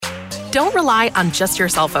Don't rely on just your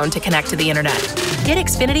cell phone to connect to the internet. Get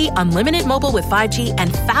Xfinity Unlimited Mobile with 5G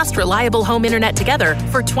and fast, reliable home internet together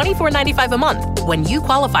for $24.95 a month when you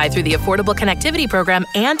qualify through the Affordable Connectivity Program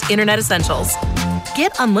and Internet Essentials.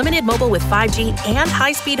 Get unlimited mobile with 5G and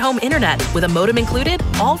high-speed home internet with a modem included,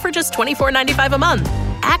 all for just $24.95 a month.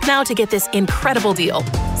 Act now to get this incredible deal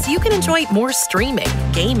so you can enjoy more streaming,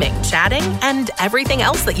 gaming, chatting, and everything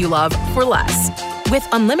else that you love for less. With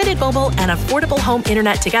unlimited mobile and affordable home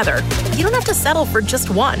internet together, you don't have to settle for just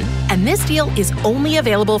one. And this deal is only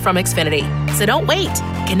available from Xfinity. So don't wait.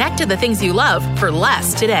 Connect to the things you love for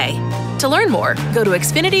less today. To learn more, go to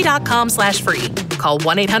Xfinity.com/free, call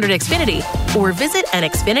 1-800-XFINITY, or visit an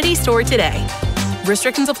Xfinity store today.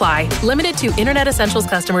 Restrictions apply. Limited to Internet Essentials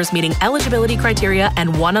customers meeting eligibility criteria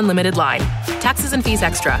and one unlimited line. Taxes and fees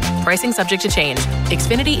extra. Pricing subject to change.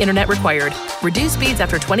 Xfinity Internet required. Reduced speeds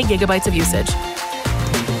after 20 gigabytes of usage.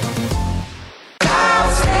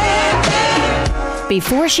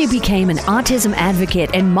 Before she became an autism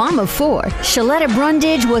advocate and mom of 4, Shaletta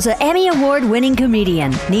Brundage was an Emmy Award-winning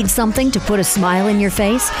comedian. Need something to put a smile in your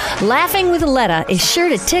face? Laughing with Letta is sure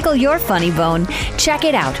to tickle your funny bone. Check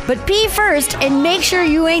it out, but pee first and make sure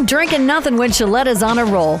you ain't drinking nothing when Shaletta's on a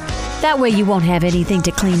roll. That way you won't have anything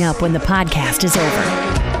to clean up when the podcast is over.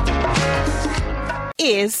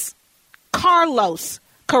 Is Carlos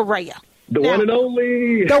Correa. The one and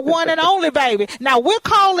only. The one and only, baby. Now, we're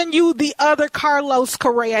calling you the other Carlos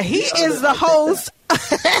Correa. He is the host.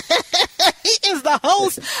 He is the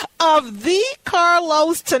host of the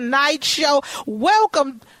Carlos Tonight Show.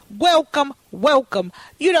 Welcome, welcome, welcome.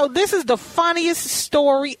 You know, this is the funniest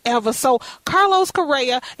story ever. So, Carlos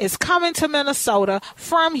Correa is coming to Minnesota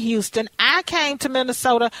from Houston. I came to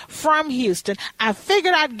Minnesota from Houston. I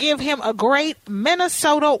figured I'd give him a great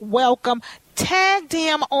Minnesota welcome. Tagged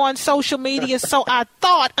him on social media, so I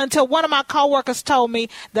thought until one of my coworkers told me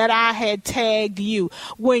that I had tagged you.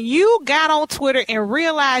 When you got on Twitter and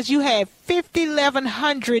realized you had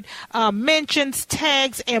 5,100 mentions,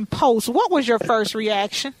 tags, and posts, what was your first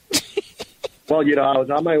reaction? Well, you know, I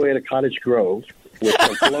was on my way to Cottage Grove with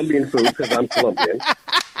some Colombian food because I'm Colombian.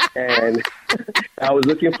 And I was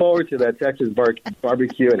looking forward to that Texas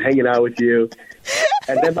barbecue and hanging out with you.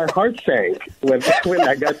 And then my heart sank when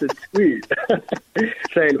I got this tweet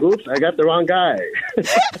saying, oops, I got the wrong guy.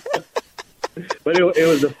 But it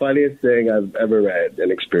was the funniest thing I've ever read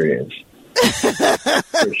and experienced.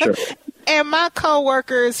 For sure. And my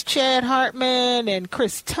coworkers, Chad Hartman and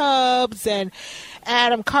Chris Tubbs and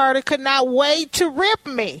Adam Carter, could not wait to rip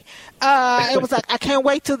me. It was like, I can't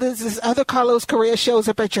wait till this other Carlos Correa shows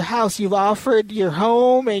up at your house. You've offered your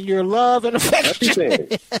home and your love and affection.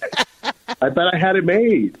 I thought I had it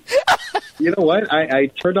made. You know what? I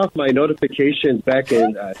turned off my notifications back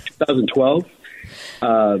in 2012,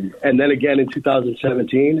 and then again in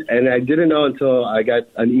 2017, and I didn't know until I got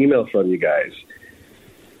an email from you guys.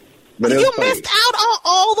 But you missed out on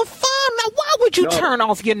all the fun. Now, why would you turn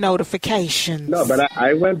off your notifications? No, but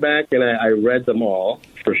I went back and I read them all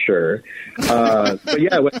for sure. But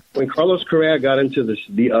yeah, when Carlos Correa got into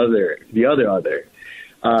the other,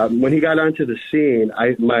 when he got onto the scene,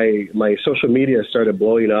 my social media started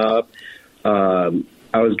blowing up.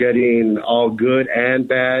 I was getting all good and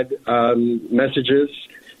bad messages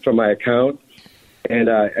from my account, and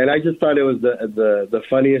I just thought it was the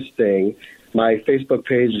funniest thing. My Facebook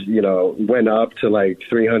page, you know, went up to like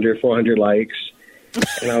 300, 400 likes.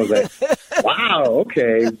 And I was like, wow,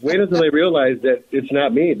 okay. Wait until they realize that it's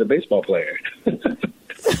not me, the baseball player.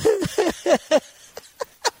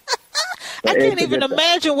 I can't even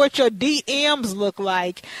imagine what your DMs look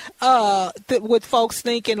like with folks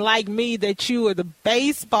thinking like me that you are the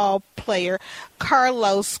baseball player,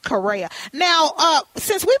 Carlos Correa. Now,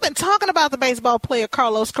 since we've been talking about the baseball player,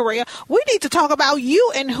 Carlos Correa, we need to talk about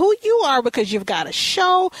you and who you are, because you've got a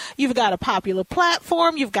show, you've got a popular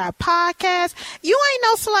platform, you've got podcasts. You ain't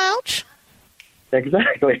no slouch.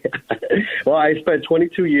 Exactly. Well, I spent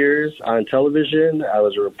 22 years on television. I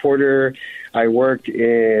was a reporter. I worked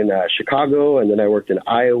in Chicago, and then I worked in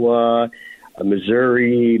Iowa,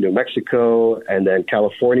 Missouri, New Mexico, and then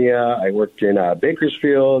California. I worked in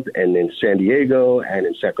Bakersfield and in San Diego and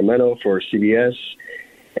in Sacramento for CBS.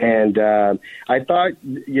 And I thought,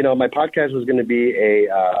 you know, my podcast was going to be a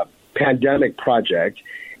pandemic project.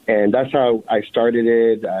 And that's how I started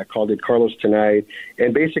it. I called it Carlos Tonight.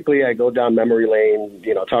 And basically, I go down memory lane,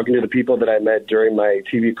 you know, talking to the people that I met during my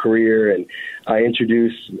TV career. And I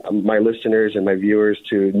introduce my listeners and my viewers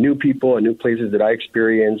to new people and new places that I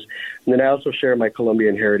experienced. And then I also share my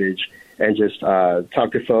Colombian heritage and just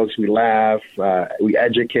talk to folks. We laugh. We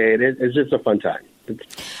educate. It's just a fun time.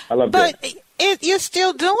 I love it. you're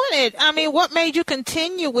still doing it. I mean, what made you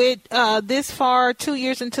continue it this far, 2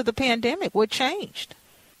 years into the pandemic? What changed?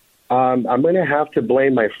 I'm going to have to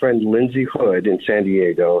blame my friend Lindsay Hood in San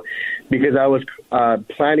Diego, because I was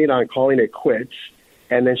planning on calling it quits.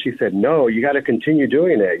 And then she said, no, you got to continue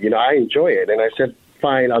doing it. You know, I enjoy it. And I said,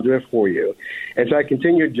 fine, I'll do it for you. And so I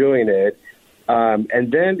continued doing it.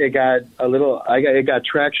 And then it got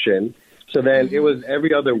traction. So then it was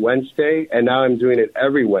every other Wednesday. And now I'm doing it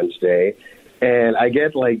every Wednesday. And I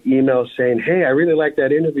get like emails saying, hey, I really like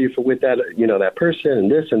that interview with that, you know, that person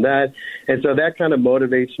and this and that. And so that kind of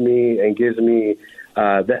motivates me and gives me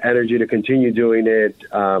the energy to continue doing it,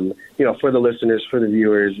 you know, for the listeners, for the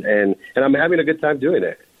viewers. And I'm having a good time doing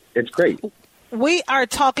it. It's great. We are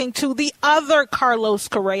talking to the other Carlos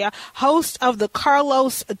Correa, host of the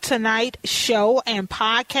Carlos Tonight Show and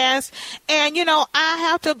podcast. And, you know, I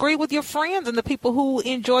have to agree with your friends and the people who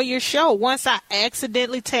enjoy your show. Once I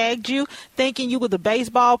accidentally tagged you thinking you were the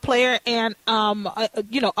baseball player and,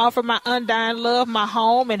 you know, offered my undying love, my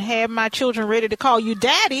home, and had my children ready to call you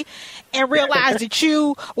daddy, and realized that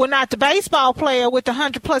you were not the baseball player with the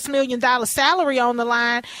 $100+ million salary on the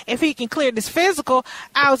line. If he can clear this physical,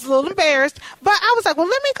 I was a little embarrassed. But I was like, well,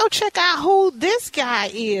 let me go check out who this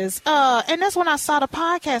guy is. And that's when I saw the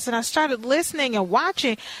podcast and I started listening and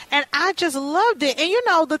watching, and I just loved it. And, you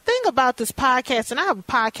know, the thing about this podcast, and I have a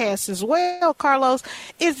podcast as well, Carlos,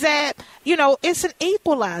 is that, you know, it's an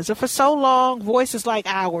equalizer. For so long, voices like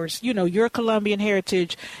ours, you know, your Colombian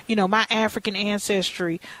heritage, you know, my African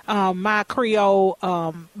ancestry, my Creole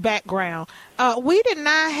background, we did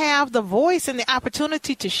not have the voice and the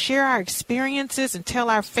opportunity to share our experiences and tell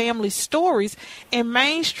our family stories in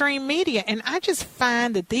mainstream media. And I just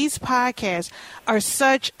find that these podcasts are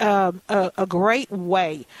such a great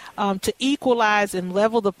way to equalize and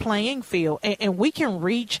level the playing field. And we can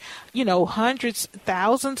reach, you know, hundreds,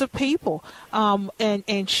 thousands of people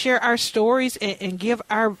and share our stories and give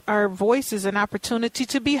our voices an opportunity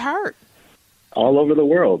to be heard. All over the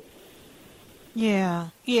world.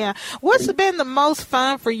 Yeah. What's been the most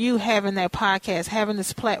fun for you having that podcast, having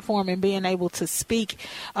this platform, and being able to speak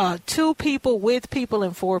to people, with people,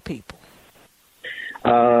 and for people?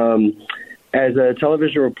 As a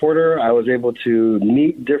television reporter, I was able to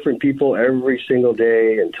meet different people every single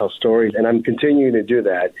day and tell stories, and I'm continuing to do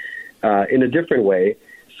that in a different way.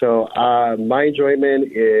 So my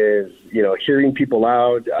enjoyment is, you know, hearing people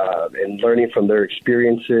out and learning from their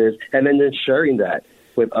experiences, and then sharing that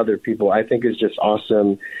with other people. I think is just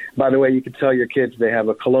awesome. By the way, you can tell your kids they have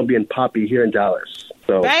a Colombian poppy here in Dallas.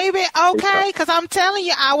 So, baby, okay, because I'm telling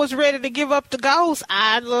you, I was ready to give up the ghost.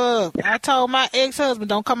 I told my ex-husband,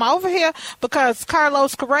 don't come over here, because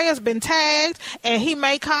Carlos Correa's been tagged, and he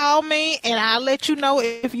may call me, and I'll let you know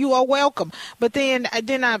if you are welcome. But then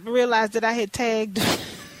I realized that I had tagged.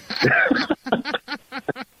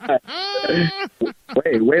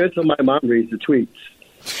 Wait until my mom reads the tweets.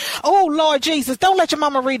 Oh, Lord Jesus, don't let your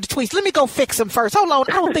mama read the tweets. Let me go fix them first. Hold on.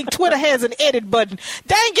 I don't think Twitter has an edit button.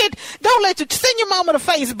 Dang it. Send your mama to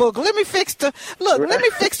Facebook. Let me fix the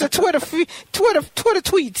Twitter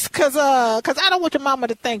tweets, because I don't want your mama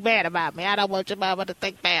to think bad about me. Now,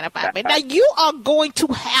 you are going to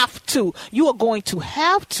have to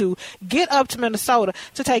get up to Minnesota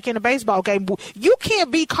to take in a baseball game. You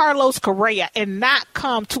can't be Carlos Correa and not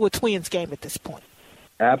come to a Twins game at this point.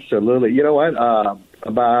 Absolutely. You know what?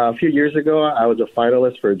 About a few years ago, I was a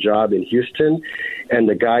finalist for a job in Houston, and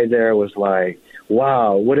the guy there was like,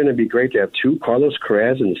 wow, wouldn't it be great to have two Carlos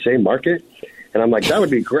Correas in the same market? And I'm like, that would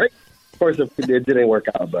be great. Of course, it didn't work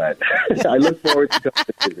out, but I look forward to coming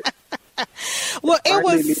to visit. Well, it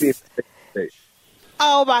was...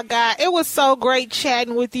 Oh, my God. It was so great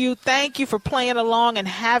chatting with you. Thank you for playing along and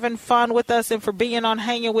having fun with us, and for being on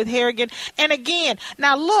Hanging with Harrigan. And again,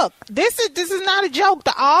 now look, this is not a joke.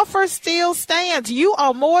 The offer still stands. You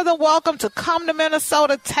are more than welcome to come to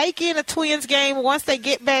Minnesota, take in a Twins game once they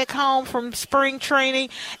get back home from spring training.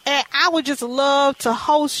 And I would just love to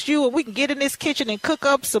host you, and we can get in this kitchen and cook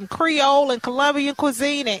up some Creole and Colombian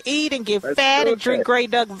cuisine and eat and get fat and drink Grey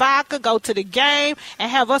Duck vodka, go to the game, and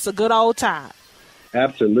have us a good old time.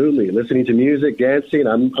 Absolutely. Listening to music, dancing,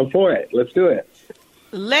 I'm for it. Let's do it.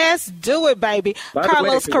 Let's do it, baby. By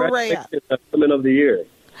Carlos the way, Correa. Woman of the Year.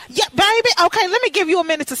 Yeah, baby. Okay, let me give you a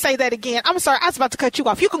minute to say that again. I'm sorry, I was about to cut you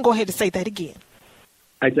off. You can go ahead and say that again.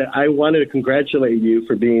 I said I wanted to congratulate you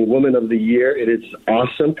for being Woman of the Year. It is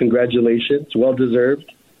awesome. Congratulations. Well deserved.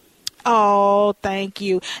 Oh, thank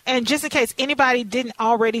you. And just in case anybody didn't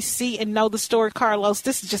already see and know the story, Carlos,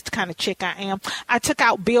 this is just the kind of chick I am. I took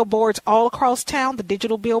out billboards all across town, the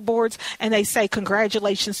digital billboards, and they say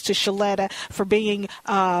congratulations to Shaletta for being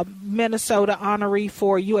Minnesota honoree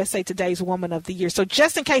for USA Today's Woman of the Year. So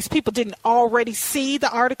just in case people didn't already see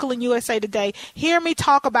the article in USA Today, hear me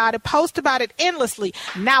talk about it, post about it endlessly.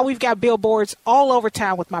 Now we've got billboards all over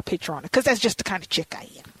town with my picture on it, because that's just the kind of chick I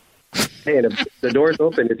am. Hey, and the door's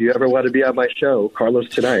open if you ever want to be on my show, Carlos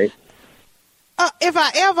Tonight. If I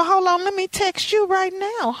ever, hold on, let me text you right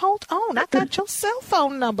now. Hold on, I got your cell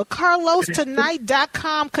phone number,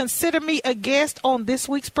 carlostonight.com. Consider me a guest on this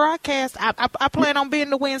week's broadcast. I plan on being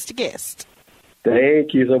the Wednesday guest.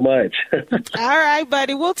 Thank you so much. All right,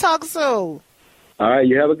 buddy, we'll talk soon. All right,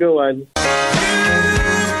 you have a good one.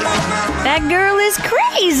 That girl is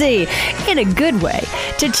crazy in a good way.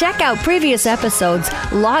 To check out previous episodes,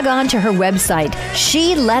 log on to her website,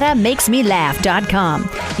 SheLettaMakesMeLaugh.com.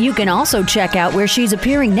 You can also check out where she's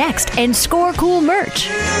appearing next and score cool merch.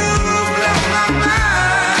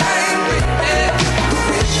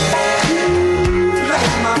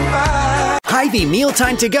 Hy-Vee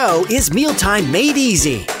Mealtime To Go is mealtime made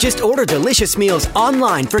easy. Just order delicious meals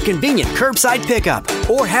online for convenient curbside pickup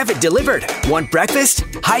or have it delivered. Want breakfast?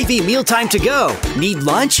 Hy-Vee Mealtime To Go. Need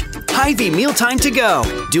lunch? Hy-Vee Mealtime To Go.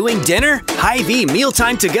 Doing dinner? Hy-Vee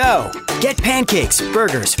Mealtime To Go. Get pancakes,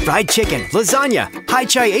 burgers, fried chicken, lasagna,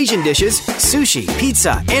 Hai-Chai Asian dishes, sushi,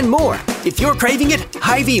 pizza, and more. If you're craving it,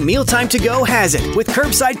 Hy-Vee Mealtime To Go has it with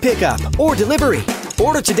curbside pickup or delivery.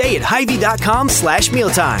 Order today at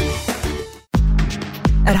Hy-Vee.com/mealtime.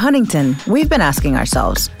 At Huntington, we've been asking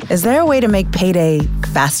ourselves, is there a way to make payday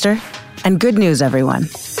faster? And good news, everyone.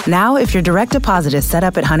 Now, if your direct deposit is set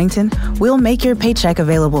up at Huntington, we'll make your paycheck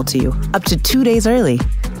available to you up to 2 days early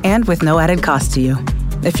and with no added cost to you.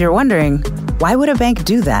 If you're wondering, why would a bank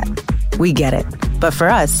do that? We get it. But for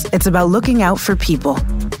us, it's about looking out for people.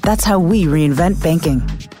 That's how we reinvent banking.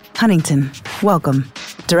 Huntington, welcome.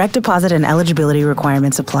 Direct deposit and eligibility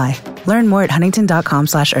requirements apply. Learn more at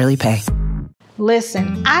huntington.com/earlypay.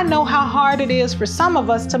 Listen, I know how hard it is for some of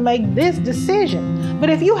us to make this decision, but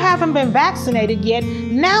if you haven't been vaccinated yet,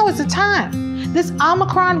 now is the time. This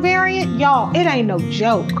Omicron variant, y'all, it ain't no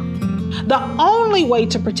joke. The only way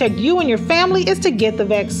to protect you and your family is to get the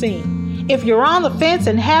vaccine. If you're on the fence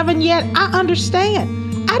and haven't yet, I understand.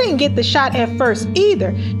 I didn't get the shot at first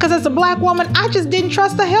either, because as a Black woman, I just didn't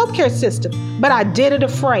trust the healthcare system. But I did it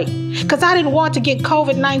afraid, because I didn't want to get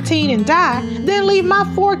COVID-19 and die, then leave my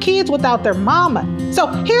 4 kids without their mama. So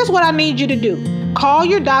here's what I need you to do. Call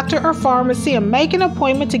your doctor or pharmacy and make an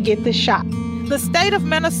appointment to get the shot. The state of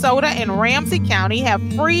Minnesota and Ramsey County have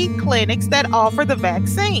free clinics that offer the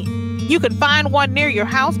vaccine. You can find one near your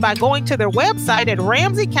house by going to their website at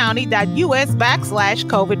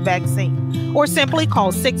ramseycounty.us/COVID vaccine. Or simply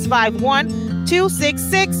call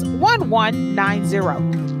 651-266-1190.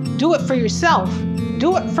 Do it for yourself.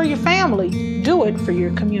 Do it for your family. Do it for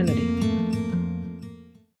your community.